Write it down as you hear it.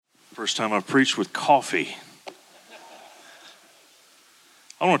First time I've preached with coffee.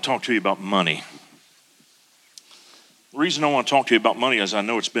 I want to talk to you about money. The reason I want to talk to you about money is I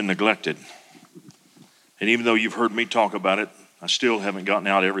know it's been neglected. And even though you've heard me talk about it, I still haven't gotten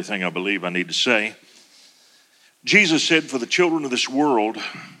out everything I believe I need to say. Jesus said, for the children of this world,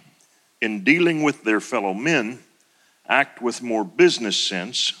 in dealing with their fellow men, act with more business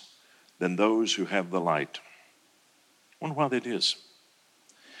sense than those who have the light. I wonder why that is.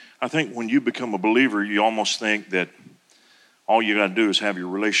 I think when you become a believer, you almost think that all you got to do is have your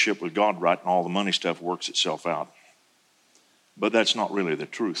relationship with God right and all the money stuff works itself out. But that's not really the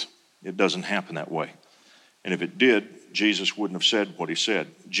truth. It doesn't happen that way. And if it did, Jesus wouldn't have said what he said.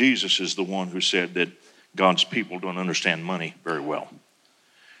 Jesus is the one who said that God's people don't understand money very well.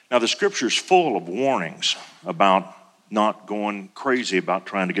 Now, the scripture is full of warnings about not going crazy about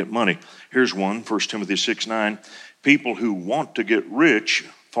trying to get money. Here's one, 1 Timothy 6:9. People who want to get rich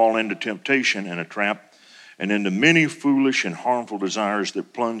fall into temptation and a trap, and into many foolish and harmful desires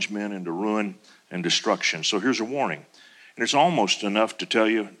that plunge men into ruin and destruction. So here's a warning. And it's almost enough to tell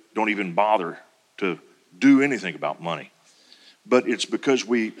you, don't even bother to do anything about money. But it's because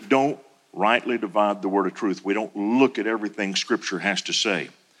we don't rightly divide the word of truth. We don't look at everything Scripture has to say.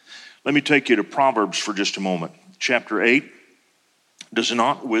 Let me take you to Proverbs for just a moment. Chapter 8, does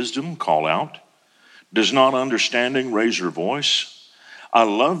not wisdom call out? Does not understanding raise her voice? I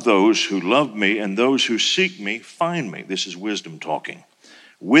love those who love me, and those who seek me find me. This is wisdom talking.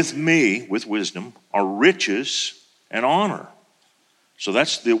 With me, with wisdom, are riches and honor. So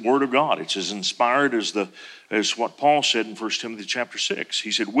that's the word of God. It's as inspired as what Paul said in 1 Timothy chapter 6.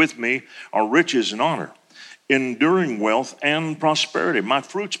 He said, with me are riches and honor, enduring wealth and prosperity. My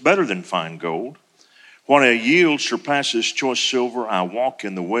fruit's better than fine gold. What I yield surpasses choice silver. I walk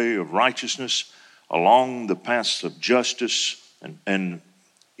in the way of righteousness, along the paths of justice, and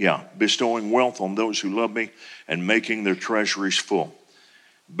bestowing wealth on those who love me and making their treasuries full.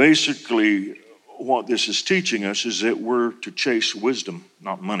 Basically, what this is teaching us is that we're to chase wisdom,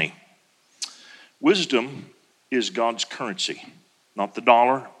 not money. Wisdom is God's currency, not the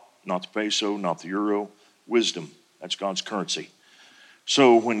dollar, not the peso, not the euro. Wisdom, that's God's currency.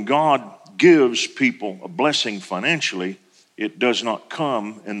 So when God gives people a blessing financially, it does not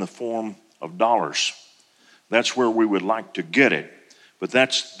come in the form of dollars. That's where we would like to get it. But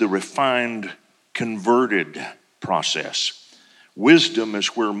that's the refined, converted process. Wisdom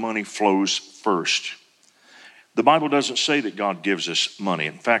is where money flows first. The Bible doesn't say that God gives us money.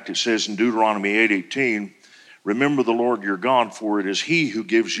 In fact, it says in Deuteronomy 8:18, remember the Lord your God, for it is he who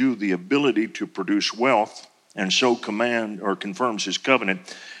gives you the ability to produce wealth and so command or confirms his covenant,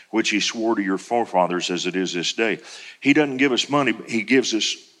 which he swore to your forefathers as it is this day. He doesn't give us money, but he gives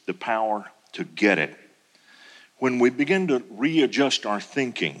us the power to get it. When we begin to readjust our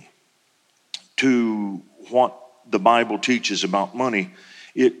thinking to what the Bible teaches about money,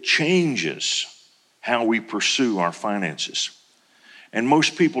 it changes how we pursue our finances. And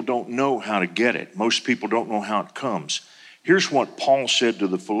most people don't know how to get it. Most people don't know how it comes. Here's what Paul said to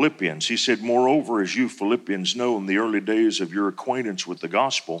the Philippians. He said, moreover, as you Philippians know, in the early days of your acquaintance with the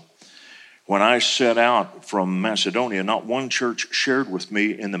gospel, when I set out from Macedonia, not one church shared with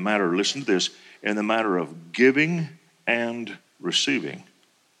me in the matter, listen to this, in the matter of giving and receiving,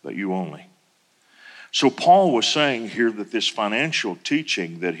 but you only. So Paul was saying here that this financial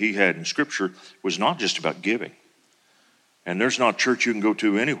teaching that he had in Scripture was not just about giving. And there's not a church you can go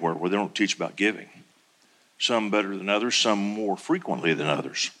to anywhere where they don't teach about giving. Some better than others, some more frequently than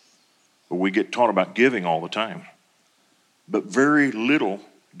others. But we get taught about giving all the time. But very little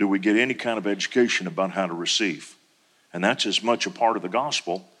do we get any kind of education about how to receive. And that's as much a part of the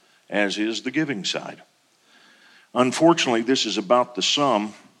gospel as is the giving side. Unfortunately, this is about the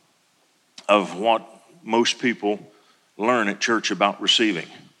sum of what most people learn at church about receiving.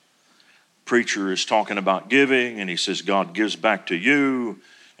 Preacher is talking about giving, and he says, God gives back to you.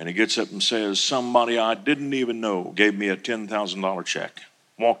 And he gets up and says, somebody I didn't even know gave me a $10,000 check.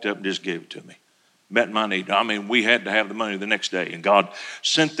 Walked up and just gave it to me. Met my need. I mean, we had to have the money the next day, and God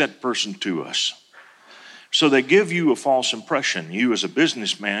sent that person to us. So they give you a false impression. You as a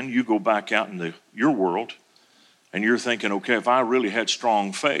businessman, you go back out into your world, and you're thinking, okay, if I really had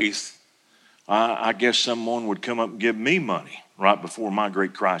strong faith, I guess someone would come up and give me money right before my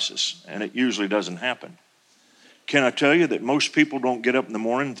great crisis. And it usually doesn't happen. Can I tell you that most people don't get up in the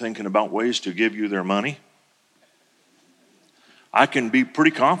morning thinking about ways to give you their money? I can be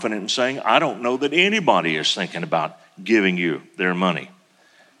pretty confident in saying I don't know that anybody is thinking about giving you their money.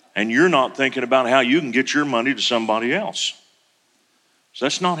 And you're not thinking about how you can get your money to somebody else. So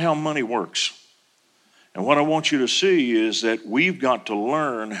that's not how money works. And what I want you to see is that we've got to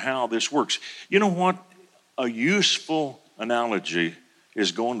learn how this works. You know what? A useful analogy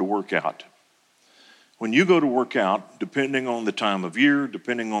is going to work out. When you go to work out, depending on the time of year,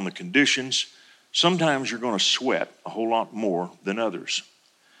 depending on the conditions, sometimes you're going to sweat a whole lot more than others.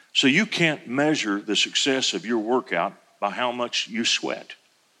 So you can't measure the success of your workout by how much you sweat.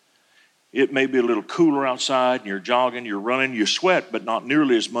 It may be a little cooler outside and you're jogging, you're running, you sweat, but not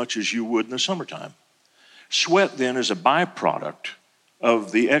nearly as much as you would in the summertime. Sweat then is a byproduct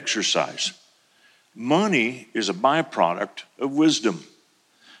of the exercise. Money is a byproduct of wisdom.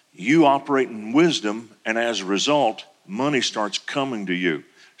 You operate in wisdom, and as a result, money starts coming to you,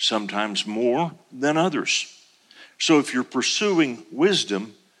 sometimes more than others. So if you're pursuing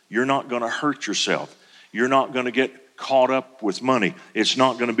wisdom, you're not going to hurt yourself. You're not going to get caught up with money. It's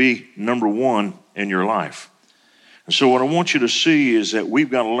not going to be number one in your life. And so what I want you to see is that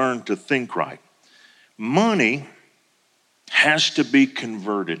we've got to learn to think right. Money has to be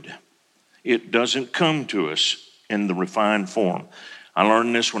converted. It doesn't come to us in the refined form. I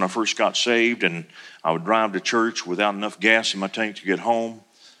learned this when I first got saved, and I would drive to church without enough gas in my tank to get home.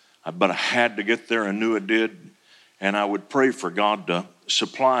 But I had to get there. I knew I did. And I would pray for God to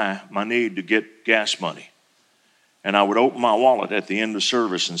supply my need to get gas money. And I would open my wallet at the end of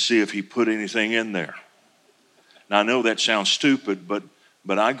service and see if he put anything in there. Now, I know that sounds stupid, but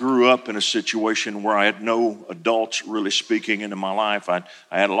I grew up in a situation where I had no adults really speaking into my life. I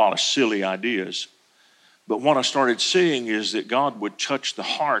had a lot of silly ideas. But what I started seeing is that God would touch the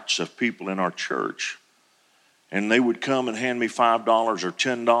hearts of people in our church. And they would come and hand me $5 or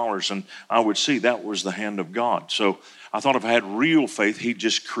 $10, and I would see that was the hand of God. So I thought if I had real faith, he'd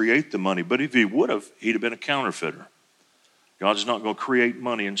just create the money. But if he would have, he'd have been a counterfeiter. God's not going to create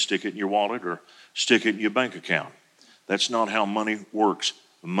money and stick it in your wallet or stick it in your bank account. That's not how money works.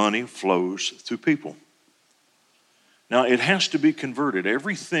 Money flows through people. Now, it has to be converted.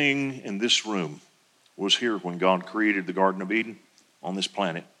 Everything in this room was here when God created the Garden of Eden on this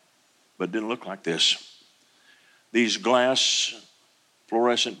planet, but it didn't look like this. These glass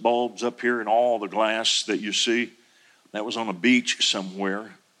fluorescent bulbs up here and all the glass that you see, that was on a beach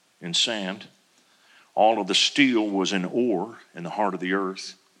somewhere in sand. All of the steel was in ore in the heart of the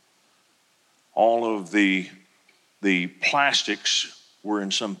earth. All of the plastics were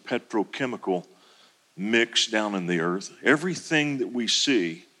in some petrochemical mix down in the earth. Everything that we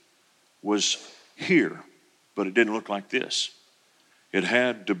see was here, but it didn't look like this. It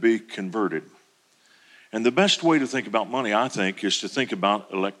had to be converted. And the best way to think about money, I think, is to think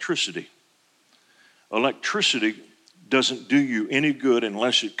about electricity. Electricity doesn't do you any good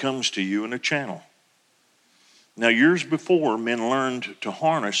unless it comes to you in a channel. Now, years before men learned to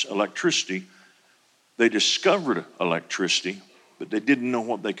harness electricity, they discovered electricity, but they didn't know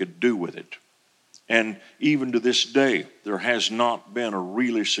what they could do with it. And even to this day, there has not been a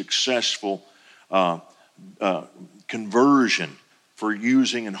really successful conversion for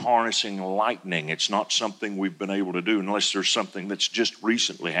using and harnessing lightning. It's not something we've been able to do unless there's something that's just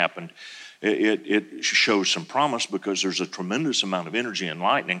recently happened. It shows some promise because there's a tremendous amount of energy in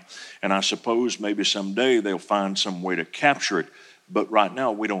lightning, and I suppose maybe someday they'll find some way to capture it, but right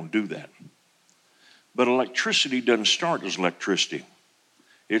now we don't do that. But electricity doesn't start as electricity.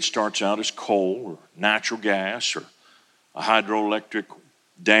 It starts out as coal or natural gas or a hydroelectric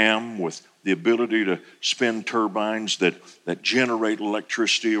dam with the ability to spin turbines that generate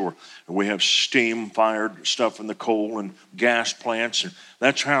electricity, or we have steam-fired stuff in the coal and gas plants, and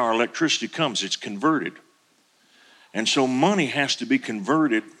that's how our electricity comes. It's converted. And so money has to be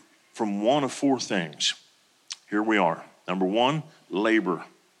converted from one of four things. Here we are. Number one, labor.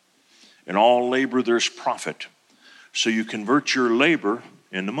 In all labor, there's profit. So you convert your labor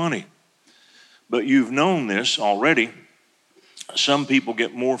into money. But you've known this already. Some people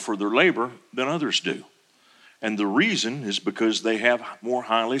get more for their labor than others do. And the reason is because they have more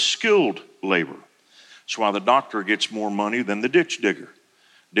highly skilled labor. That's why the doctor gets more money than the ditch digger.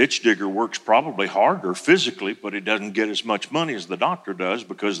 Ditch digger works probably harder physically, but he doesn't get as much money as the doctor does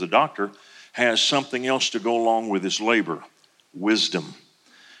because the doctor has something else to go along with his labor, wisdom.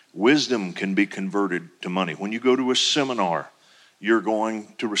 Wisdom can be converted to money. When you go to a seminar, you're going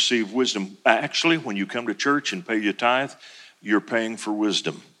to receive wisdom. Actually, when you come to church and pay your tithe, you're paying for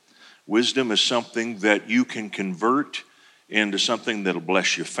wisdom. Wisdom is something that you can convert into something that'll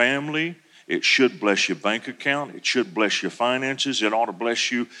bless your family. It should bless your bank account. It should bless your finances. It ought to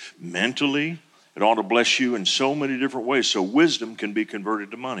bless you mentally. It ought to bless you in so many different ways. So wisdom can be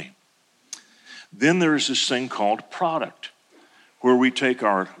converted to money. Then there is this thing called product, where we take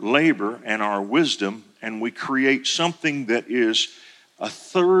our labor and our wisdom and we create something that is a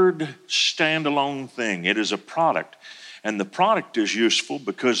third standalone thing. It is a product. And the product is useful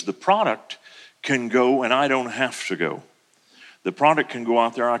because the product can go and I don't have to go. The product can go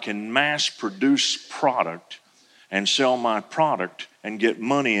out there. I can mass produce product and sell my product and get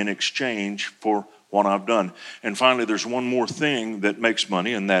money in exchange for what I've done. And finally, there's one more thing that makes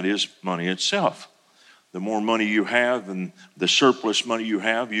money, and that is money itself. The more money you have and the surplus money you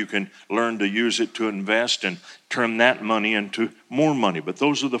have, you can learn to use it to invest and turn that money into more money. But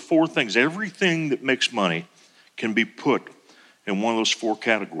those are the four things. Everything that makes money can be put in one of those four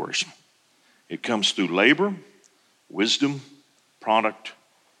categories. It comes through labor, wisdom, product,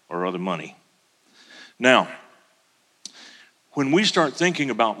 or other money. Now, when we start thinking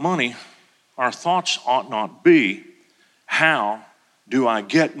about money, our thoughts ought not be, how do I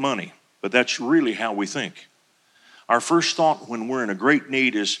get money? But that's really how we think. Our first thought when we're in a great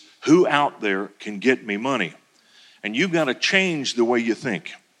need is, who out there can get me money? And you've got to change the way you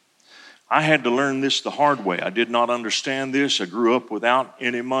think. I had to learn this the hard way. I did not understand this. I grew up without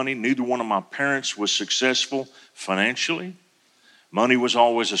any money. Neither one of my parents was successful financially. Money was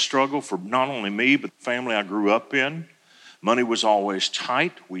always a struggle for not only me, but the family I grew up in. Money was always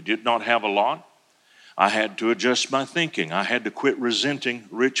tight. We did not have a lot. I had to adjust my thinking. I had to quit resenting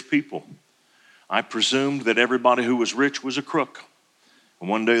rich people. I presumed that everybody who was rich was a crook. And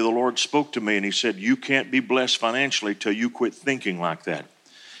one day the Lord spoke to me and he said, you can't be blessed financially till you quit thinking like that.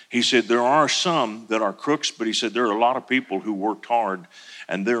 He said, there are some that are crooks, but he said, there are a lot of people who worked hard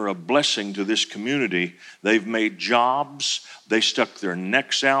and they're a blessing to this community. They've made jobs. They stuck their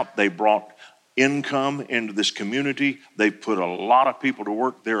necks out. They brought income into this community. They put a lot of people to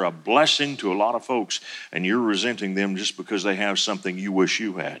work. They're a blessing to a lot of folks, and you're resenting them just because they have something you wish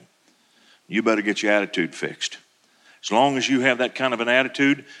you had. You better get your attitude fixed. As long as you have that kind of an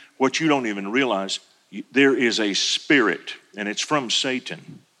attitude, what you don't even realize, there is a spirit, and it's from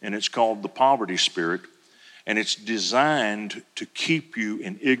Satan, and it's called the poverty spirit, and it's designed to keep you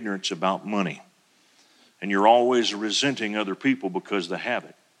in ignorance about money. And you're always resenting other people because they have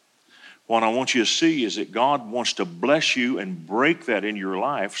it. What I want you to see is that God wants to bless you and break that in your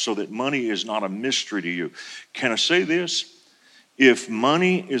life so that money is not a mystery to you. Can I say this? If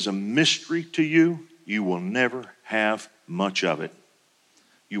money is a mystery to you, you will never have much of it.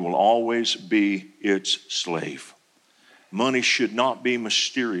 You will always be its slave. Money should not be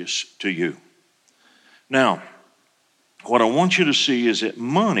mysterious to you. Now, what I want you to see is that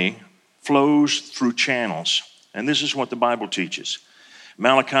money flows through channels. And this is what the Bible teaches.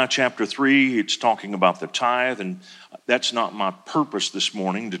 Malachi chapter 3, it's talking about the tithe, and that's not my purpose this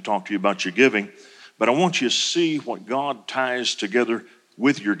morning to talk to you about your giving, but I want you to see what God ties together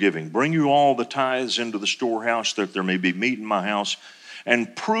with your giving. Bring you all the tithes into the storehouse, that there may be meat in my house,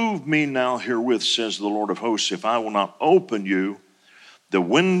 and prove me now herewith, says the Lord of hosts, if I will not open you the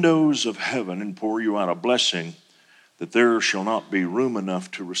windows of heaven and pour you out a blessing, that there shall not be room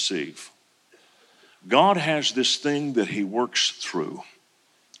enough to receive. God has this thing that he works through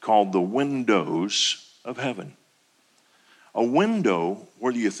called the windows of heaven. A window,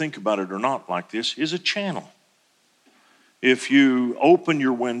 whether you think about it or not like this, is a channel. If you open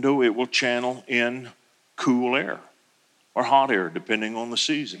your window, it will channel in cool air or hot air, depending on the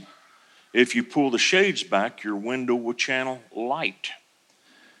season. If you pull the shades back, your window will channel light.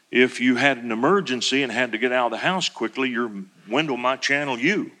 If you had an emergency and had to get out of the house quickly, your window might channel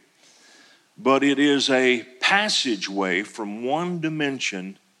you. But it is a passageway from one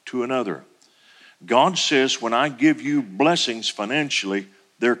dimension to another. God says, when I give you blessings financially,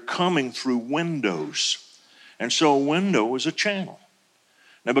 they're coming through windows. And so a window is a channel.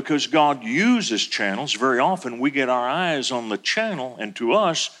 Now, because God uses channels, very often we get our eyes on the channel, and to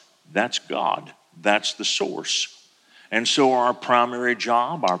us, that's God. That's the source. And so our primary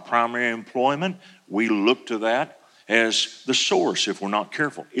job, our primary employment, we look to that as the source if we're not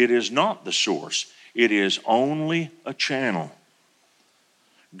careful. It is not the source. It is only a channel.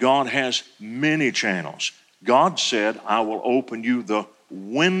 God has many channels. God said, I will open you the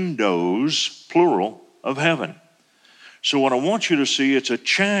windows, plural, of heaven. So what I want you to see, it's a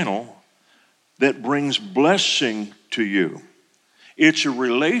channel that brings blessing to you. It's a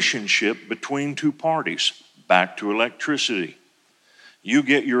relationship between two parties. Back to electricity. You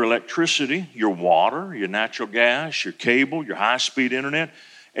get your electricity, your water, your natural gas, your cable, your high-speed internet,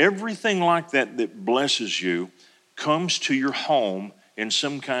 everything like that that blesses you comes to your home in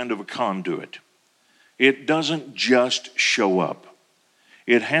some kind of a conduit. It doesn't just show up.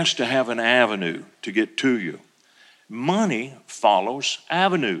 It has to have an avenue to get to you. Money follows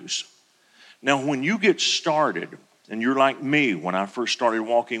avenues. Now, when you get started, and you're like me when I first started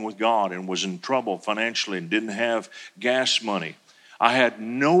walking with God and was in trouble financially and didn't have gas money, I had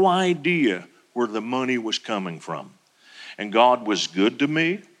no idea where the money was coming from. And God was good to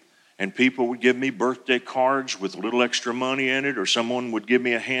me. And people would give me birthday cards with a little extra money in it, or someone would give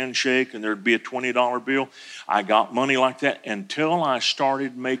me a handshake and there'd be a $20 bill. I got money like that until I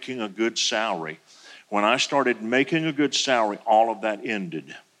started making a good salary. When I started making a good salary, all of that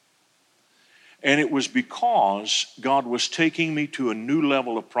ended. And it was because God was taking me to a new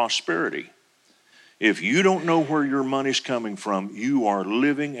level of prosperity. If you don't know where your money's coming from, you are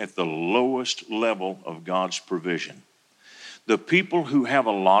living at the lowest level of God's provision. The people who have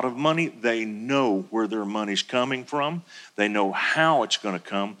a lot of money, they know where their money's coming from. They know how it's going to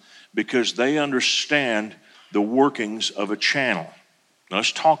come because they understand the workings of a channel. Now,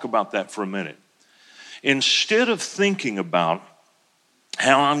 let's talk about that for a minute. Instead of thinking about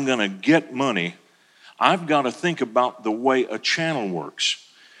how I'm going to get money, I've got to think about the way a channel works.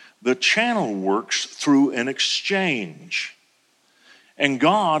 The channel works through an exchange. And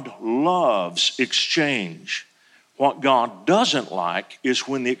God loves exchange. What God doesn't like is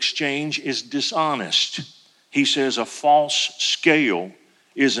when the exchange is dishonest. He says a false scale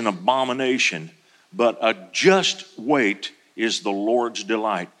is an abomination, but a just weight is the Lord's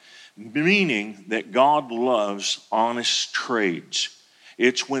delight, meaning that God loves honest trades.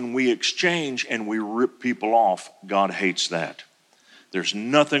 It's when we exchange and we rip people off, God hates that. There's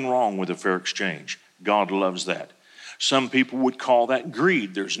nothing wrong with a fair exchange. God loves that. Some people would call that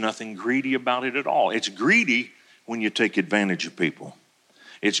greed. There's nothing greedy about it at all. It's greedy when you take advantage of people.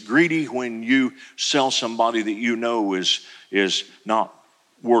 It's greedy when you sell somebody that you know is not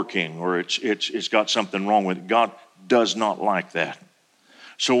working, or it's got something wrong with it. God does not like that.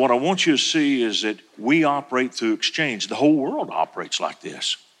 So what I want you to see is that we operate through exchange. The whole world operates like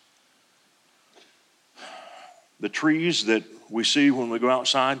this. The trees that we see when we go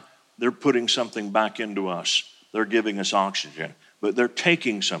outside, they're putting something back into us. They're giving us oxygen, but they're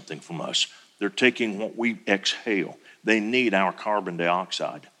taking something from us. They're taking what we exhale. They need our carbon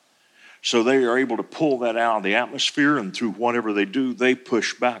dioxide. So they are able to pull that out of the atmosphere, and through whatever they do, they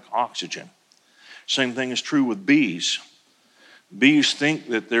push back oxygen. Same thing is true with bees. Bees think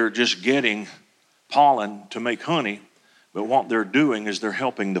that they're just getting pollen to make honey, but what they're doing is they're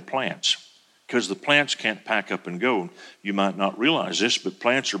helping the plants, because the plants can't pack up and go. You might not realize this, but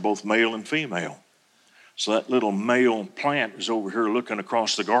plants are both male and female. So that little male plant is over here looking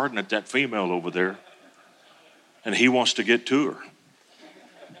across the garden at that female over there, and he wants to get to her.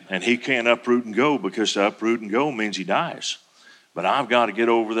 And he can't uproot and go, because to uproot and go means he dies. But I've got to get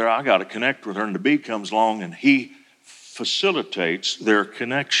over there. I've got to connect with her, and the bee comes along, and he facilitates their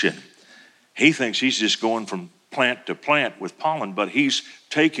connection. He thinks he's just going from plant to plant with pollen, but he's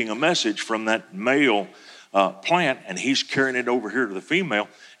taking a message from that male plant, and he's carrying it over here to the female.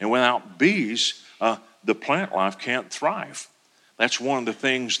 And without bees, the plant life can't thrive. That's one of the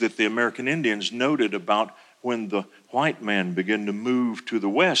things that the American Indians noted about when the white man began to move to the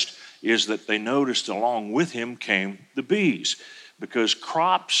west, is that they noticed along with him came the bees, because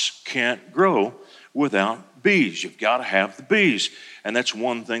crops can't grow without bees. You've got to have the bees. And that's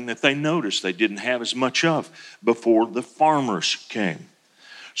one thing that they noticed they didn't have as much of before the farmers came.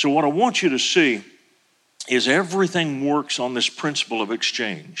 So what I want you to see is everything works on this principle of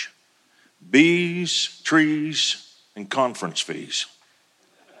exchange. Bees, trees, and conference fees.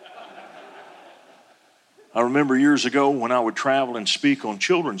 I remember years ago when I would travel and speak on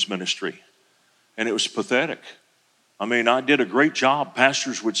children's ministry, and it was pathetic. I mean, I did a great job.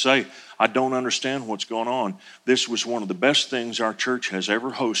 Pastors would say, I don't understand what's going on. This was one of the best things our church has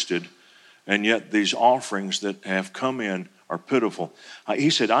ever hosted, and yet these offerings that have come in are pitiful. He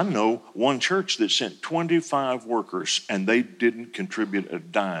said, I know one church that sent 25 workers, and they didn't contribute a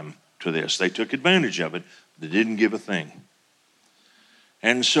dime to this. They took advantage of it. They didn't give a thing.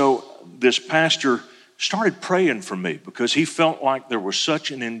 And so this pastor started praying for me, because he felt like there was such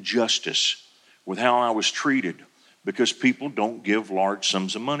an injustice with how I was treated, because people don't give large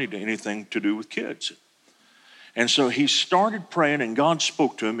sums of money to anything to do with kids. And so he started praying, and God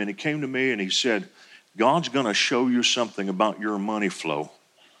spoke to him, and he came to me and he said, God's going to show you something about your money flow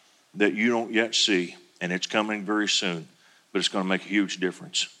that you don't yet see, and it's coming very soon, but it's going to make a huge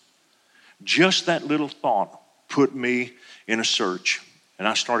difference. Just that little thought put me in a search, and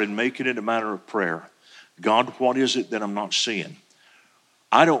I started making it a matter of prayer. God, what is it that I'm not seeing?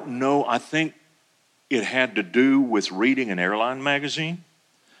 I don't know. I think it had to do with reading an airline magazine,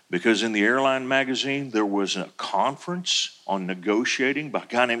 because in the airline magazine there was a conference on negotiating by a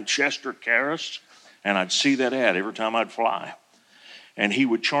guy named Chester Karras, and I'd see that ad every time I'd fly. And he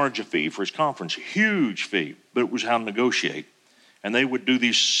would charge a fee for his conference, a huge fee, but it was how to negotiate. And they would do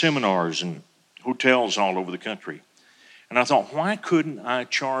these seminars in hotels all over the country. And I thought, why couldn't I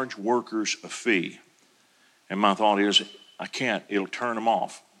charge workers a fee? And my thought is, I can't, it'll turn them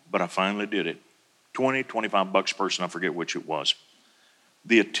off. But I finally did it. 20, 25 bucks a person, I forget which it was.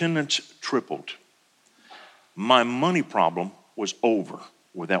 The attendance tripled. My money problem was over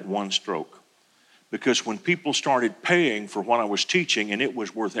with that one stroke. Because when people started paying for what I was teaching, and it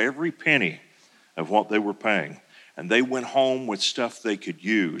was worth every penny of what they were paying, and they went home with stuff they could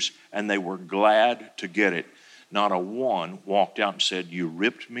use, and they were glad to get it, not a one walked out and said, you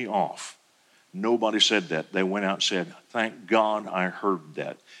ripped me off. Nobody said that. They went out and said, thank God I heard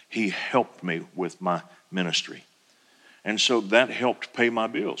that. He helped me with my ministry. And so that helped pay my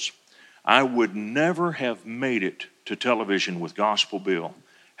bills. I would never have made it to television with Gospel Bill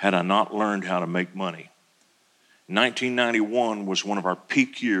had I not learned how to make money. 1991 was one of our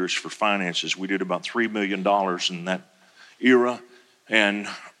peak years for finances. We did about $3 million in that era. And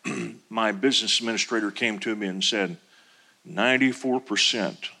my business administrator came to me and said,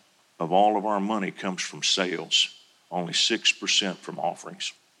 94% of all of our money comes from sales, only 6% from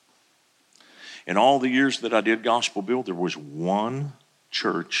offerings. In all the years that I did Gospel Bill, there was one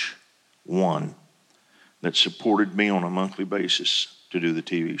church, one, that supported me on a monthly basis to do the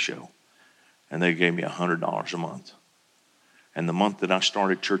TV show. And they gave me $100 a month. And the month that I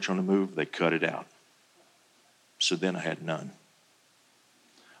started Church on the Move, they cut it out. So then I had none.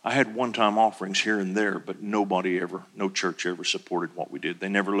 I had one-time offerings here and there, but no church ever supported what we did. They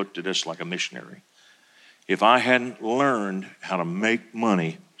never looked at us like a missionary. If I hadn't learned how to make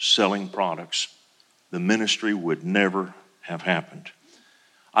money selling products, the ministry would never have happened.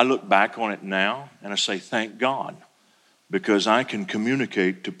 I look back on it now and I say, thank God, because I can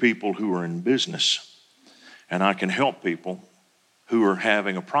communicate to people who are in business, and I can help people who are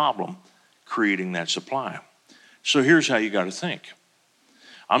having a problem creating that supply. So here's how you got to think.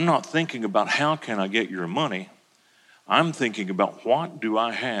 I'm not thinking about how can I get your money. I'm thinking about what do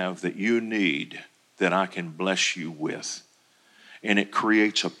I have that you need that I can bless you with. And it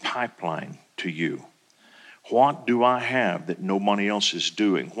creates a pipeline to you. What do I have that nobody else is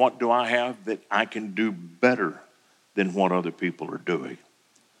doing? What do I have that I can do better than what other people are doing?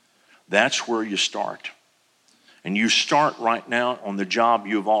 That's where you start. And you start right now on the job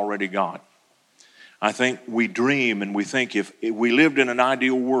you've already got. I think we dream and we think if we lived in an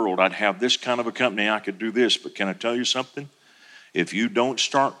ideal world, I'd have this kind of a company, I could do this. But can I tell you something? If you don't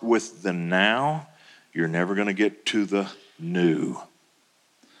start with the now, you're never going to get to the new.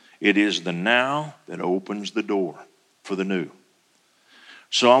 It is the now that opens the door for the new.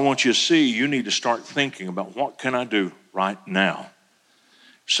 So I want you to see, you need to start thinking about what can I do right now?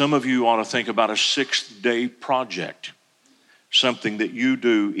 Some of you ought to think about a 6-day project, something that you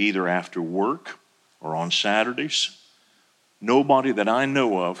do either after work or on Saturdays. Nobody that I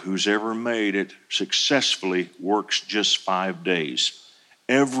know of who's ever made it successfully works just 5 days.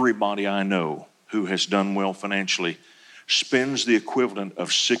 Everybody I know who has done well financially spends the equivalent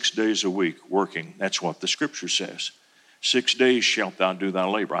of 6 days a week working. That's what the scripture says. 6 days shalt thou do thy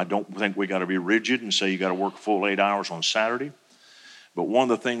labor. I don't think we got to be rigid and say you got to work full 8 hours on Saturday. But one of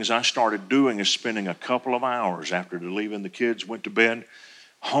the things I started doing is spending a couple of hours after leaving the kids, went to bed,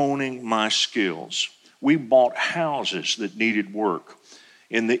 honing my skills. We bought houses that needed work.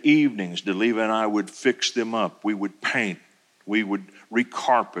 In the evenings, Deleva and I would fix them up. We would paint. We would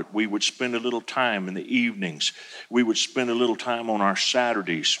recarpet. We would spend a little time in the evenings. We would spend a little time on our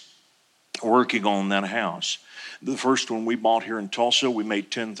Saturdays working on that house. The first one we bought here in Tulsa, we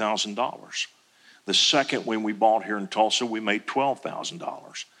made $10,000. The second one we bought here in Tulsa, we made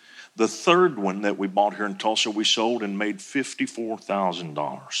 $12,000. The third one that we bought here in Tulsa, we sold and made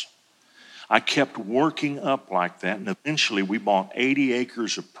 $54,000. I kept working up like that, and eventually we bought 80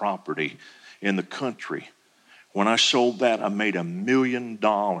 acres of property in the country. When I sold that, I made $1 million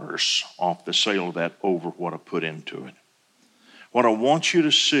off the sale of that over what I put into it. What I want you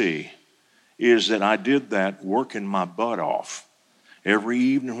to see is that I did that working my butt off. Every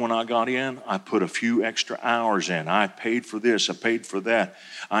evening when I got in, I put a few extra hours in. I paid for this, I paid for that.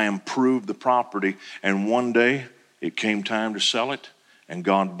 I improved the property, and one day it came time to sell it, and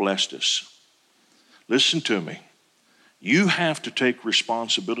God blessed us. Listen to me. You have to take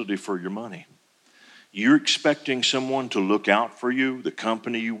responsibility for your money. You're expecting someone to look out for you, the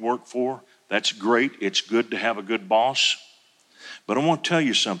company you work for. That's great. It's good to have a good boss. But I want to tell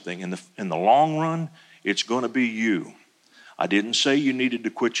you something. In the long run, it's going to be you. I didn't say you needed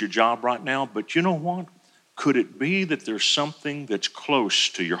to quit your job right now, but you know what? Could it be that there's something that's close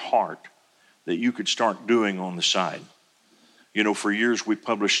to your heart that you could start doing on the side? You know, for years we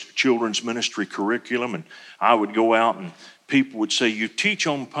published children's ministry curriculum, and I would go out and people would say, you teach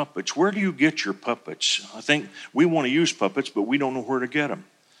on puppets. Where do you get your puppets? I think we want to use puppets, but we don't know where to get them.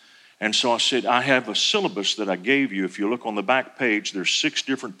 And so I said, I have a syllabus that I gave you. If you look on the back page, there's 6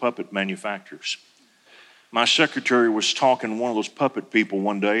 different puppet manufacturers. My secretary was talking to one of those puppet people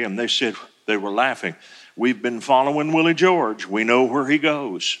one day, and they said, they were laughing. We've been following Willie George. We know where he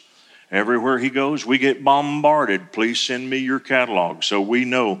goes. Everywhere he goes, we get bombarded. Please send me your catalog. So we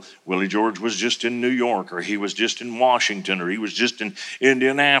know Willie George was just in New York, or he was just in Washington, or he was just in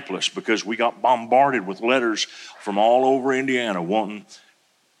Indianapolis, because we got bombarded with letters from all over Indiana wanting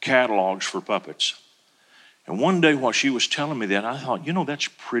catalogs for puppets. And one day while she was telling me that, I thought, that's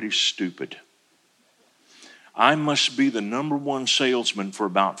pretty stupid. I must be the #1 salesman for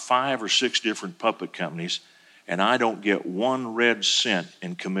about 5 or 6 different puppet companies, and I don't get 1 red cent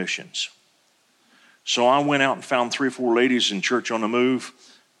in commissions. So I went out and found 3 or 4 ladies in Church on the Move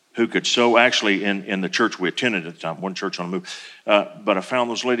who could sew, actually in the church we attended at the time, one Church on the Move. But I found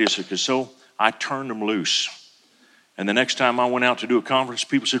those ladies that could sew. I turned them loose. And the next time I went out to do a conference,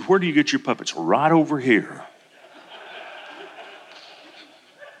 people said, where do you get your puppets? Right over here.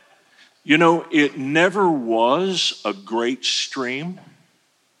 It never was a great stream,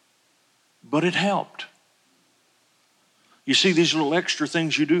 but it helped. You see, these little extra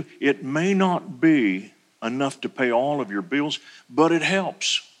things you do, it may not be enough to pay all of your bills, but it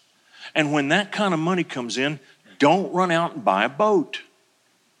helps. And when that kind of money comes in, don't run out and buy a boat.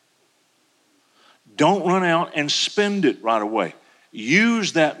 Don't run out and spend it right away.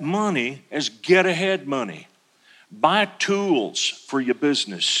 Use that money as get-ahead money. Buy tools for your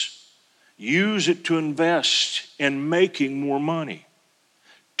business. Use it to invest in making more money.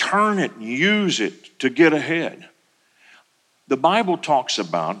 Turn it and use it to get ahead. The Bible talks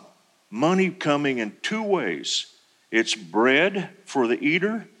about money coming in 2 ways. It's bread for the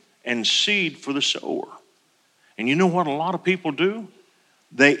eater and seed for the sower. And you know what a lot of people do?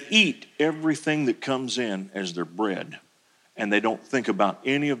 They eat everything that comes in as their bread, and they don't think about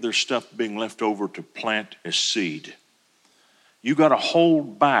any of their stuff being left over to plant as seed. You got to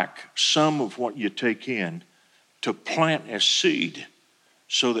hold back some of what you take in to plant as seed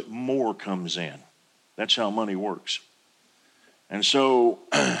so that more comes in. That's how money works. And so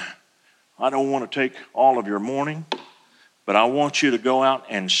I don't want to take all of your morning, but I want you to go out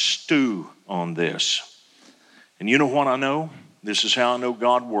and stew on this. And you know what I know? This is how I know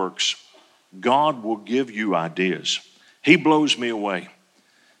God works. God will give you ideas. He blows me away.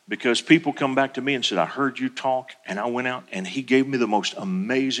 Because people come back to me and said, I heard you talk, and I went out, and he gave me the most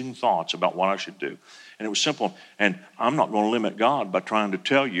amazing thoughts about what I should do. And it was simple. And I'm not going to limit God by trying to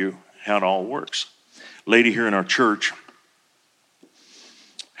tell you how it all works. Lady here in our church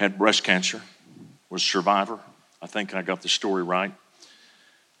had breast cancer, was a survivor. I think I got the story right.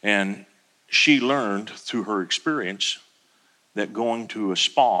 And she learned through her experience that going to a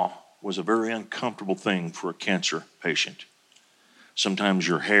spa was a very uncomfortable thing for a cancer patient. Sometimes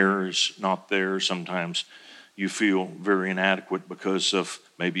your hair is not there. Sometimes you feel very inadequate because of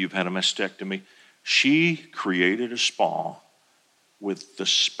maybe you've had a mastectomy. She created a spa with the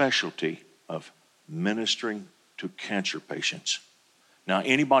specialty of ministering to cancer patients. Now,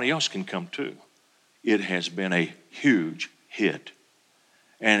 anybody else can come too. It has been a huge hit,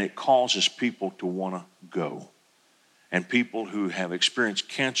 and it causes people to want to go. And people who have experienced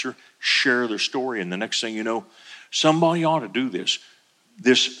cancer share their story, and the next thing you know, somebody ought to do this.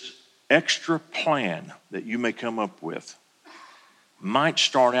 This extra plan that you may come up with might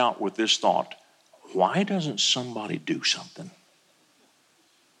start out with this thought: why doesn't somebody do something?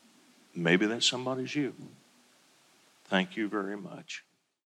 Maybe that somebody's you. Thank you very much.